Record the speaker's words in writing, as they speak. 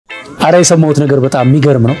አረ የሰማሁት ነገር በጣም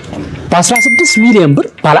የሚገርም ነው በ16 ሚሊዮን ብር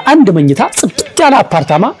ባለ አንድ መኝታ ጽድት ያለ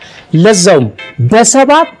አፓርታማ ለዛውም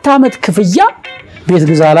በ7 አመት ክፍያ ቤት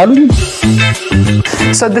ግዛ አላሉኝ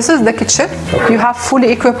So this is the kitchen. You have fully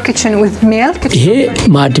equipped kitchen with meal kitchen. ይሄ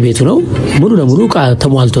ማድ ቤቱ ነው ሙሉ ለሙሉ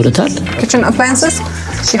ተሟልቶለታል Kitchen appliances.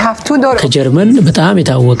 You have 2 doors. ከጀርመን በጣም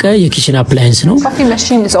የታወቀ የኪችን አፕላያንስ ነው Coffee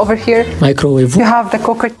machine is over here. ማይክሮዌቭ You have the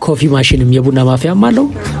cooker. ኮፊ ማሽንም የቡና ማፍያም አለው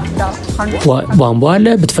ቧንቧ አለ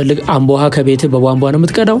ብትፈልግ አምቦሃ ከቤት በቧንቧ ነው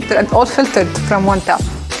የምትቀዳው And all filtered from one tap.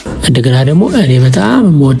 እንደገና ደግሞ እኔ በጣም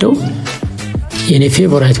የምወደው የኔ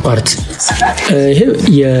ፌቨራይት ፓርት ይሄ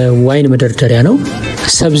የዋይን መደርደሪያ ነው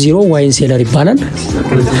ሰብ ዜሮ ዋይን ሴለር ይባላል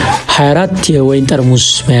 24 የዋይን ጠርሙስ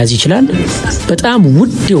መያዝ ይችላል በጣም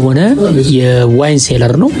ውድ የሆነ የዋይን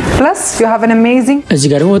ሴለር ነው Plus you have an amazing እዚህ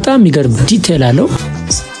ጋር ደግሞ በጣም የሚገርም ዲቴል አለው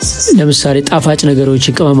ለምሳሌ ጣፋጭ ነገሮች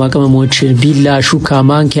ቅመሞች ቢላ ሹካ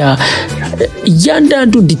ማንኪያ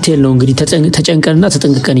እያንዳንዱ ዲቴል ነው እንግዲህ ተጨንቀንና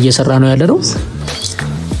ተጠንቅቀን እየሰራ ነው ያለው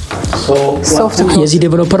የዚህ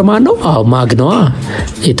ዴቨሎፐር ማን ነው አው ማግነዋ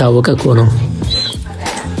የታወቀ እኮ ነው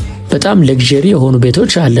በጣም ለግዠሪ የሆኑ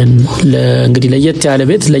ቤቶች አለን እንግዲህ ለየት ያለ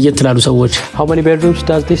ቤት ለየት ላሉ ሰዎች How many bedrooms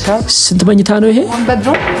does this have? ስንት መኝታ ነው ይሄ one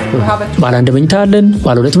bedroom. You have it. ባለ አንድ መኝታ አለን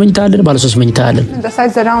ባለ ሁለት መኝታ አለን ባለ ሶስት መኝታ አለን The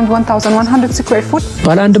size around 1100 square foot.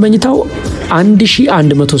 ባለ አንድ መኝታው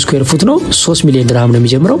 1100 ስኩዌር ፉት ነው 3 ሚሊዮን ድርሃም ነው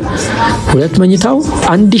የሚጀምረው ሁለት መኝታው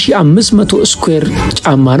 1500 ስኩዌር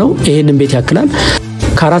ጫማ ነው ይሄንን ቤት ያክላል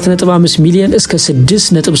ከ4.5 ሚሊዮን እስከ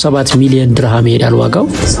 6.7 ሚሊዮን ድርሃም ይሄዳል ዋጋው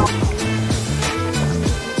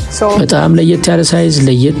በጣም ለየት ያለ ሳይዝ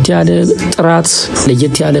ለየት ያለ ጥራት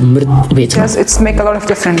ለየት ያለ ምርጥ ቤት ነው Yes, it's make a lot of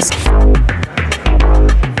difference.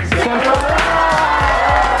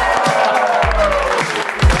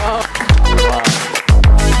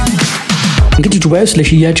 እንግዲህ ዱባይ ውስጥ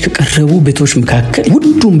ለሽያጭ ከቀረቡ ቤቶች መካከል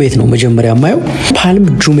ውዱም ቤት ነው መጀመሪያ ማየው ፓልም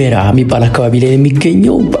ጁሜራ የሚባል አካባቢ ላይ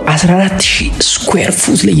የሚገኘው 14000 ስኩዌር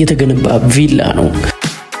ፉት ላይ የተገነባ ቪላ ነው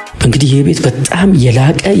እንግዲህ ይሄ ቤት በጣም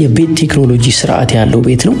የላቀ የቤት ቴክኖሎጂ ስርዓት ያለው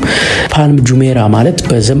ቤት ነው ፓልም ጁሜራ ማለት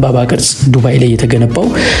በዘንባባ ቅርጽ ዱባይ ላይ የተገነባው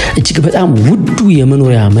እጅግ በጣም ውዱ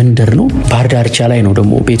የመኖሪያ መንደር ነው ባህር ዳርቻ ላይ ነው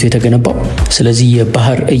ደግሞ ቤቱ የተገነባው ስለዚህ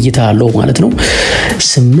የባህር እይታ አለው ማለት ነው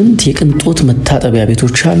 8 የቅንጦት መታጠቢያ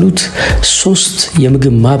ቤቶች አሉት 3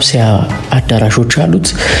 የምግብ ማብሰያ አዳራሾች አሉት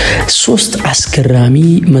 3 አስገራሚ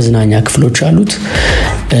መዝናኛ ክፍሎች አሉት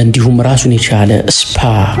እንዲሁም ራሱን የቻለ ስፓ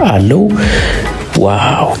አለው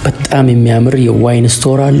ዋው በጣም የሚያምር የዋይን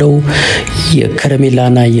ስቶር አለው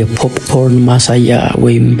የከረሜላና የፖፕኮርን ማሳያ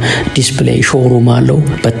ወይም ዲስፕሌይ ሾሩም አለው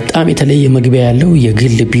በጣም የተለየ መግቢያ ያለው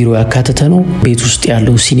የግል ቢሮ ያካተተ ነው ቤት ውስጥ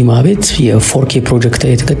ያለው ሲኒማ ቤት የ4K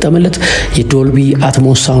ፕሮጀክተር የተገጠመለት የዶልቢ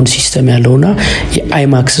አትሞስ ሳውንድ ሲስተም ያለውና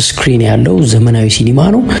የአይማክስ ስክሪን ያለው ዘመናዊ ሲኒማ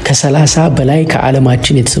ነው ከ30 በላይ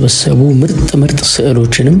ከዓለማችን የተሰበሰቡ ምርጥ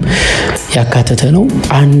ስዕሎችንም ያካተተ ነው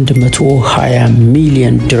 120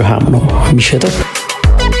 ሚሊዮን ድርሃም ነው የሚሸጠው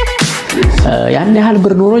ያን ያህል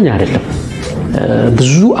ብር ኖሮኝ አይደለም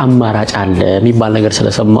ብዙ አማራጭ አለ የሚባል ነገር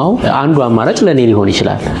ስለሰማው አንዱ አማራጭ ለኔ ሊሆን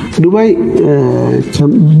ይችላል ዱባይ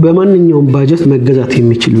በማንኛውም ባጀት መገዛት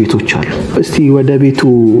የሚችል ቤቶች አሉ እስቲ ወደ ቤቱ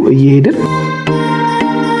እየሄድን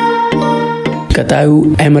ቀጣዩ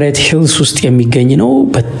ኤምሬት ሂልስ ውስጥ የሚገኝ ነው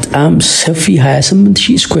በጣም ሰፊ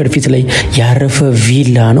 28000 ስኩዌር ፊት ላይ ያረፈ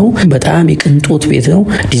ቪላ ነው በጣም የቅንጦት ቤት ነው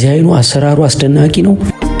ዲዛይኑ አሰራሩ አስደናቂ ነው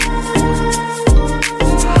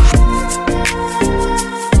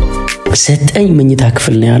 9 መኝታ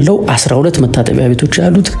ክፍል ነው ያለው 12 መታጠቢያ ቤቶች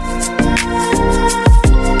አሉት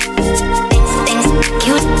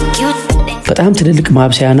በጣም ትልልቅ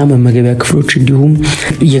ማብሰያና መመገቢያ ክፍሎች እንዲሁም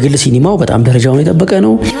የግል ሲኒማው በጣም ደረጃውን የጠበቀ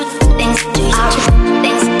ነው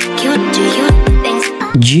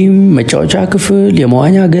ጂም መጫወቻ ክፍል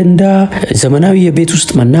የመዋኛ ገንዳ ዘመናዊ የቤት ውስጥ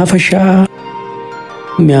መናፈሻ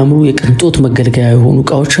የሚያምሩ የቅንጦት መገልገያ የሆኑ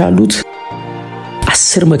እቃዎች አሉት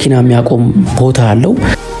 10 መኪና የሚያቆም ቦታ አለው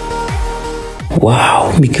ዋው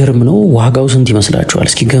የሚገርም ነው ዋጋው ስንት ይመስላችኋል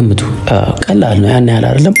እስኪ ገምቱ ቀላል ነው ያን ያህል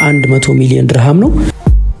አይደለም 100 ሚሊዮን ድርሃም ነው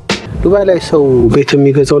ዱባይ ላይ ሰው ቤት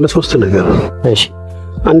የሚገዛው ለሶስት ነገር ነው እሺ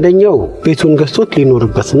አንደኛው ቤቱን ገዝቶት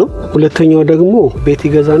ሊኖርበት ነው ሁለተኛው ደግሞ ቤት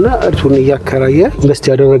ይገዛና እርሱን ያከራየ ኢንቨስት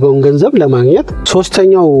ያደረገውን ገንዘብ ለማግኘት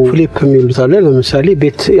ሶስተኛው ፍሊፕ የሚሉት አለ ለምሳሌ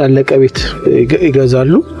ቤት ያለቀ ቤት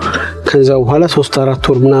ይገዛሉ ከዛ በኋላ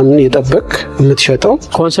 3-4 ወር ምናምን የጠበቅ የምትሸጠው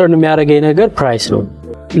ኮንሰርን የሚያደርገኝ ነገር ፕራይስ ነው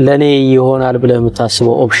ለኔ ይሆናል ብለ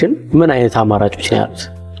የምታስበው ኦፕሽን ምን አይነት አማራጮች ነው ያሉት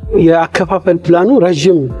የአከፋፈል ፕላኑ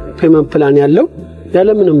ረጅም ፔመንት ፕላን ያለው ያለ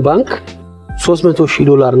ምንም ባንክ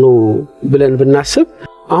 $300,000 ነው ብለን ብናስብ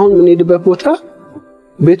አሁን ምን ሄድበት ቦታ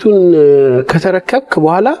ቤቱን ከተረከብክ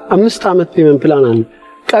በኋላ 5 አመት ፔመንት ፕላን አለ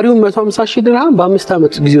ቀሪው $150,000 በ5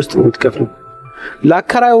 አመት ጊዜ ውስጥ የምትከፍለው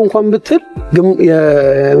ላከራዩ እንኳን ብትል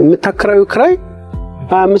የምታከራዩ ክራይ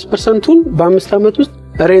 25%ን በ5 አመት ውስጥ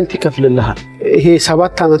ሬንት ይከፍልልሃል ይሄ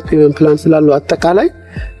 7 አመት ፔመንት ፕላን ስላለው አጠቃላይ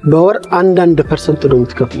በወር 1% ነው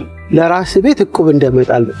የምትከፍለው ለራስ ቤት እቁብ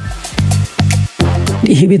እንደመጣል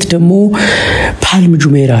ይሄ ቤት ደግሞ ፓልም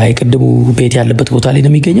ጁሜራ የቀደሙ ቤት ያለበት ቦታ ላይ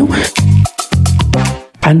ነው የሚገኘው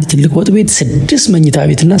አንድ ትልቅ ወጥ ቤት 6 መኝታ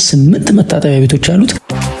ቤትና 8 መታጠቢያ ቤቶች አሉት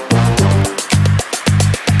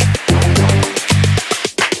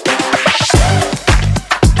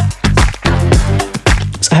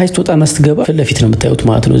ፀሐይ ስትወጣና ስትገባ ለፊት ነው የምታዩት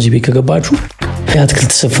ማለት ነው እዚህ ቤት ከገባችሁ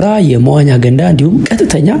የአትክልት ስፍራ የመዋኛ ገንዳ እንዲሁም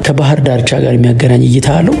ቀጥተኛ ከባህር ዳርቻ ጋር የሚያገናኝ እይታ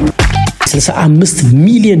አለው 65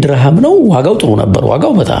 ሚሊዮን ድርሃም ነው ዋጋው ጥሩ ነበር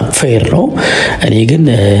ዋጋው በጣም ፌር ነው እኔ ግን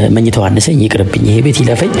መኝታው አነሰኝ ይቅርብኝ ይሄ ቤት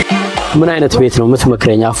ይለፈኝ ምን አይነት ቤት ነው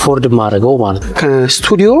የምትመክረኝ አፎርድ ማድረገው ማለት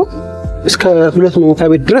ከስቱዲዮ እስከ 2 መኝታ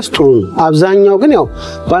ቤት ድረስ ጥሩ ነው አብዛኛው ግን ያው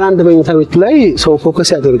ባለ አንድ መኝታ ቤት ላይ ሰው ፎከስ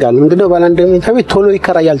ያደርጋል እንግዲህ ባለ አንድ መኝታ ቤት ቶሎ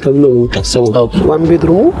ይከራያል ተብሎ ነው የሚታሰበው ዋን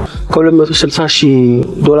ቤድሩሙ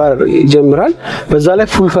 $260,000 ይጀምራል በዛ ላይ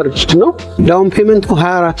ፉል ፈርጅድ ነው ዳውን ፔመንቱ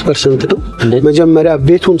 24% ነው መጀመሪያ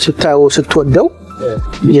ቤቱን ስታየው ስትወደው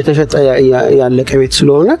የተሸጠ ያለቀ ቤት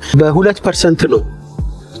ስለሆነ በ2% ነው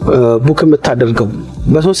ቡክ የምታደርገው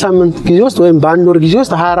በ3 ሳምንት ጊዜ ውስጥ ወይም በአንድ ወር ጊዜ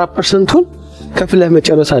ውስጥ 24%ን ከፍለህ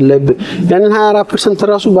መጨረስ አለብህ ያንን 24%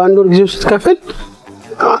 ራሱ በአንድ ወር ጊዜ ውስጥ ከፍል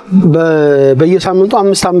በየሳምንቱ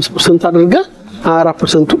 5% አድርገህ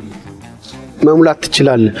 24% መሙላት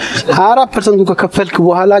ትችላለህ 24% ከከፈልክ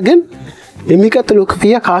በኋላ ግን የሚቀጥለው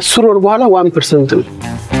ክፍያ ከ10 ወር በኋላ 1% ነው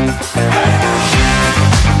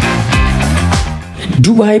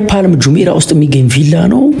ዱባይ ፓልም ጁሜራ ውስጥ የሚገኝ ቪላ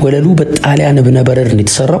ነው ወለሉ በጣሊያን እብነበረድ ነው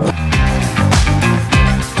የተሰራው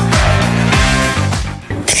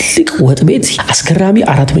ትልቅ ወጥ ቤት አስገራሚ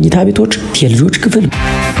 4 መኝታ ቤቶች የልጆች ክፍል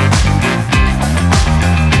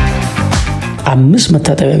 5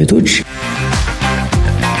 መታጠቢያ ቤቶች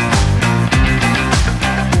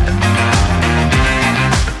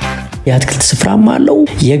የአትክልት ስፍራም አለው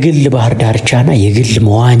የግል ባህር ዳርቻና የግል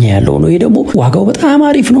መዋኛ ያለው ነው ይሄ ደግሞ ዋጋው በጣም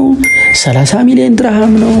አሪፍ ነው 30 ሚሊዮን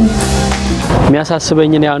ድርሃም ነው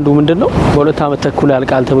የሚያሳስበኝ እኔ አንዱ ምንድነው በሁለት አመት ተኩል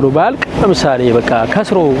ያልቃል ተብሎ ባልቅ ለምሳሌ በቃ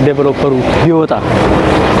ከስሮ ዴቨሎፐሩ ቢወጣ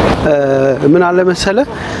ምን አለ መሰለ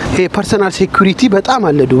ይሄ ፐርሰናል ሴኩሪቲ በጣም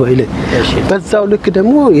አለ ዱባይ ላይ በዛው ልክ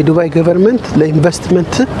ደግሞ የዱባይ ገቨርንመንት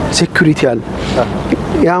ለኢንቨስትመንት ሴኩሪቲ አለ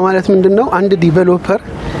ያ ማለት ምንድነው አንድ ዲቨሎፐር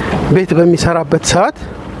ቤት በሚሰራበት ሰዓት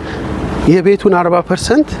የቤቱን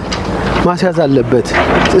 40% ማስያዝ አለበት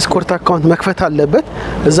ስኮርት አካውንት መክፈት አለበት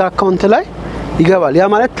እዛ አካውንት ላይ ይገባል ያ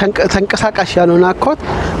ማለት ተንቀሳቃሽ ያለውን አካውንት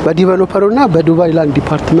በዲቨሎፐሩና በዱባይ ላንድ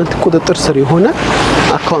ዲፓርትመንት ቁጥጥር ስር የሆነ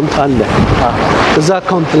አካውንት አለ እዛ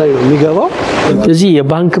አካውንት ላይ ነው የሚገባው እዚህ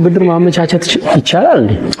የባንክ ብድር ማመቻቸት ይቻላል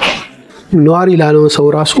እንዴ ኗሪ ላለው ሰው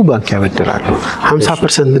ራሱ ባንክ ያበድራሉ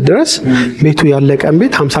 50% ድረስ ቤቱ ያለቀን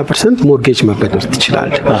ቤት 50% ሞርጌጅ መበደር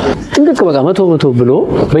ይችላል ጥንቅቅ በቃ 100 ብሎ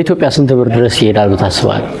በኢትዮጵያ ስንት ብር ድረስ ይሄዳል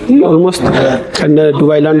ታስባል ኦልሞስት ከነ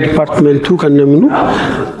ዱባይ ላንድ ዲፓርትመንቱ ከነምኑ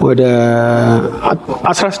ወደ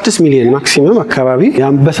 16 ሚሊዮን ማክሲመም አካባቢ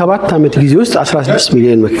ያም በ7 አመት ጊዜ ውስጥ 16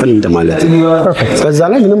 ሚሊዮን መክፈል እንደማለት በዛ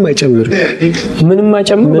ላይ ምንም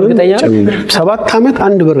አይጨምር እርግጠኛ 7 አመት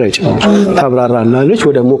አንድ ብር አይጨምር ታብራራላለች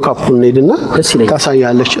ወደ ሞካፑ ሄድና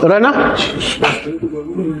ታሳያለች ረና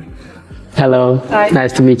Hello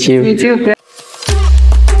nice to meet you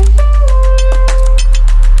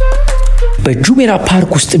በጁሜራ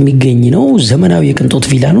ፓርክ ውስጥ የሚገኝ ነው ዘመናዊ የቅንጦት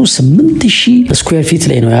ቪላ ነው 8000 ስኩዌር ፊት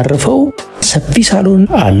ላይ ነው ያረፈው ሰፊ ሳሎን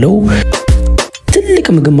አለው ትልቅ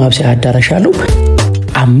ምግብ ማብሰያ አዳራሽ አለው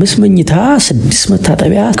 5 መኝታ 6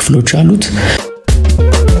 መታጠቢያ ክፍሎች አሉት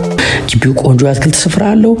ግቢው ቆንጆ አትክልት ስፍራ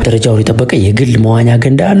አለው ደረጃውን የጠበቀ የግል መዋኛ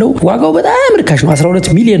ገንዳ አለው ዋጋው በጣም ርካሽ ነው 12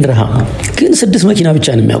 ሚሊዮን ድርሃም ግን 6 መኪና ብቻ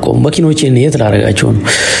ነው የሚያቆም መኪኖችን የት ላረጋቸው ነው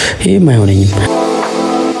ይሄም አይሆነኝም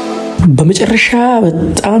በመጨረሻ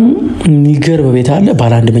በጣም የሚገርም ቤት አለ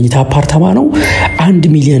ባለ አንድ መኝታ አፓርታማ ነው 1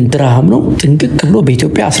 ሚሊዮን ድርሃም ነው ጥንቅቅ ብሎ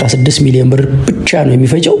በኢትዮጵያ 16 ሚሊዮን ብር ብቻ ነው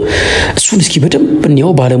የሚፈጀው እሱን እስኪ በደንብ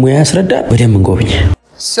ነው ባለሙያ ያስረዳል በደንብ እንጎብኝ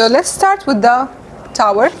So let's start with the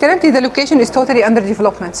tower. Currently the location is totally under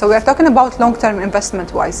development, so we are talking about long-term investment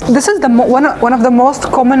wise. This is one of the most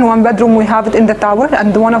common one bedroom we have it in the tower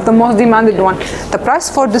and one of the most demanded one. The price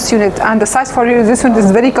for this unit and the size for this unit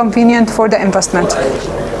is very convenient for the investment.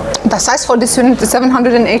 The size for this unit is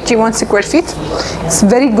 781 square feet. It's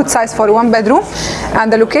very good size for one bedroom and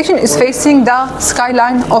the location is facing the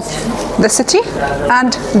skyline of the city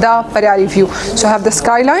and the Bariari view. So I have the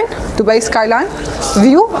skyline, Dubai skyline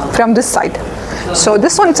view from this side. So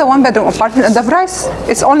this one is a one bedroom apartment and the price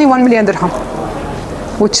is only 1 million dirham.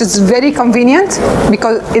 which is very convenient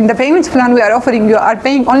because in the payment plan we are offering, you are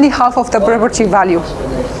paying only half of the property value.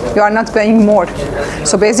 You are not paying more.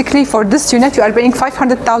 So basically for this unit you are paying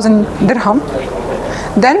 500,000 dirham.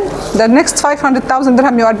 Then the next 500,000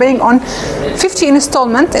 dirham you are paying on 50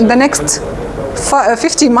 installment in the next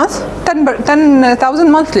 50 months,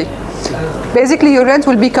 10,000 monthly. Basically your rent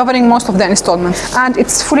will be covering most of the installments, and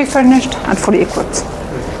it's fully furnished and fully equipped.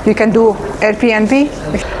 You can do Airbnb.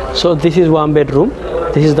 So this is one bedroom.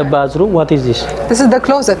 This is the bathroom. What is this? This is the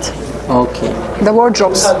closet. Okay. The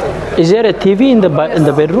wardrobes. Is there a TV in the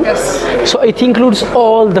bedroom? Yes. So it includes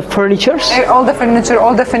all the furnitures? All the furniture,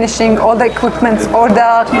 all the finishing, all the equipment, or the...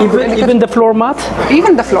 Even the floor mat?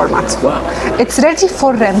 Even the floor mat. Wow. It's ready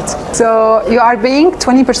for rent. So you are paying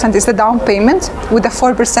 20% is the down payment, with the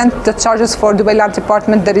 4% the charges for Dubai Land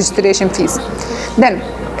Department, the registration fees. Then,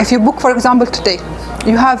 if you book, for example, today,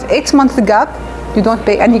 you have 8-month gap, you don't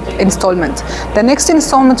pay any installment. The next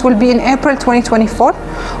installment will be in April 2024,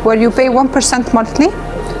 where you pay 1% monthly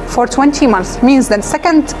for 20 months. Means that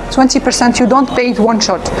second 20% you don't pay it one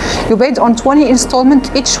shot. You paid on 20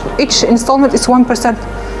 installment. Each installment is 1%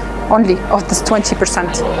 only of this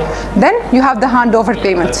 20%. Then you have the handover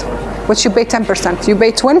payment, which you pay 10%. You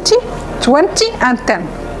pay 20, 20, and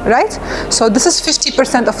 10. Right? So this is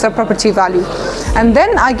 50% of the property value. And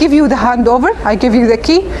then I give you the handover, I give you the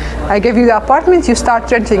key, I give you the apartment, you start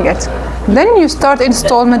renting it. Then you start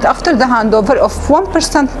installment after the handover of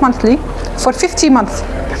 1% monthly for 50 months.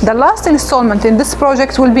 The last installment in this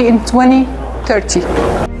project will be in 2030.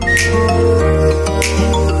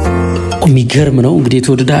 የሚገርም ነው እንግዲህ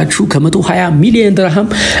ተወደዳችሁ ከ120 ሚሊዮን ድርሃም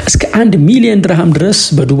እስከ 1 ሚሊዮን ድርሃም ድረስ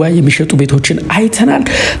በዱባይ የሚሸጡ ቤቶችን አይተናል።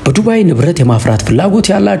 በዱባይ ንብረት የማፍራት ፍላጎት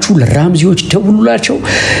ያላችሁ ለራምዚዎች ደውሉላቸው።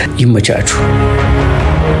 ይመቻችሁ።